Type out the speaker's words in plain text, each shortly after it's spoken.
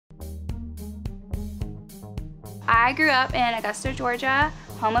I grew up in Augusta, Georgia,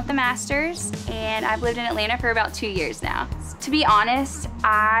 home of the Masters, and I've lived in Atlanta for about 2 years now. To be honest,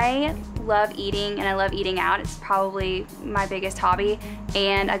 I love eating and I love eating out. It's probably my biggest hobby,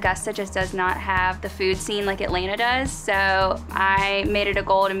 and Augusta just does not have the food scene like Atlanta does, so I made it a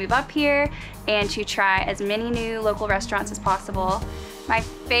goal to move up here and to try as many new local restaurants as possible. My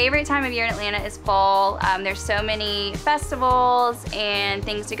favorite time of year in Atlanta is fall. There's so many festivals and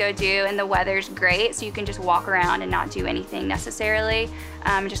things to go do, and the weather's great, so you can just walk around and not do anything necessarily,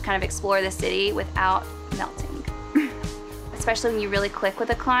 and just kind of explore the city without melting. Especially when you really click with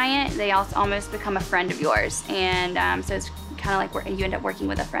a client, they also almost become a friend of yours, and so it's kind of like where you end up working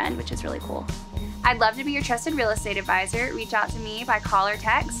with a friend, which is really cool. I'd love to be your trusted real estate advisor. Reach out to me by call or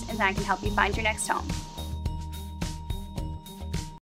text, and I can help you find your next home.